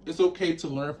it's okay to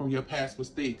learn from your past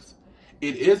mistakes.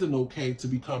 It isn't okay to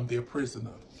become their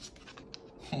prisoner.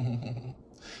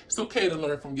 It's okay to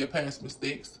learn from your past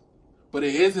mistakes, but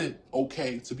it isn't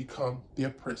okay to become their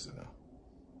prisoner.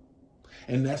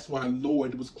 And that's why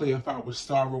Lord was clarified with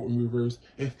sorrow in reverse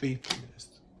and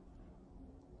faithfulness.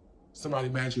 Somebody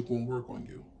magic won't work on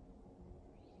you.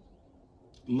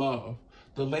 Love.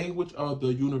 The language of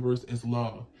the universe is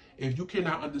love. If you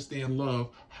cannot understand love,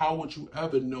 how would you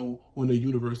ever know when the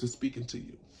universe is speaking to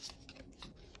you?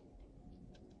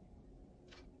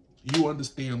 You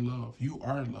understand love. You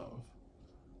are love.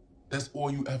 That's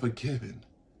all you ever given.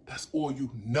 That's all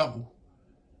you know.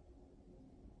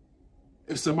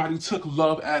 If somebody took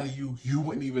love out of you, you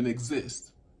wouldn't even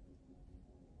exist.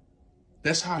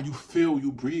 That's how you feel,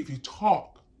 you breathe, you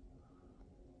talk.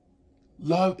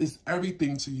 Love is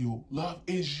everything to you. Love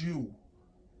is you.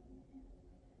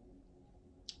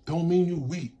 Don't mean you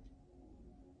weak.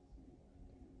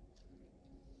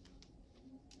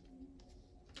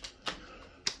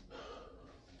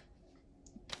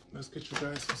 Let's get you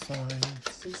guys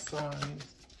some signs.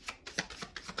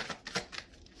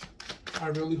 I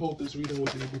really hope this reading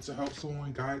was able to help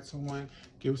someone, guide someone,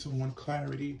 give someone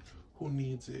clarity who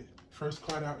needs it. First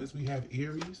card out is we have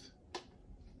Aries.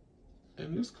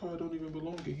 And this card don't even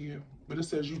belong in here. But it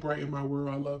says, you brighten my world,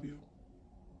 I love you.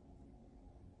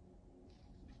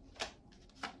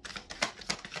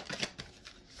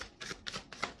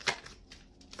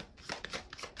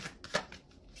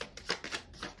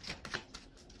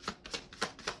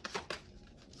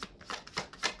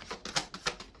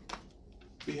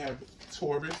 We have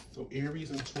Taurus, so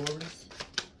Aries and Taurus.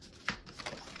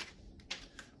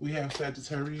 We have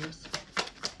Sagittarius.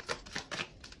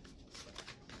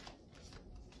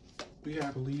 We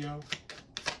have Leo.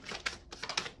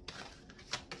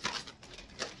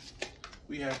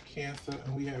 We have Cancer,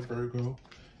 and we have Virgo,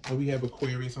 and we have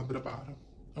Aquarius under the bottom.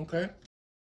 Okay?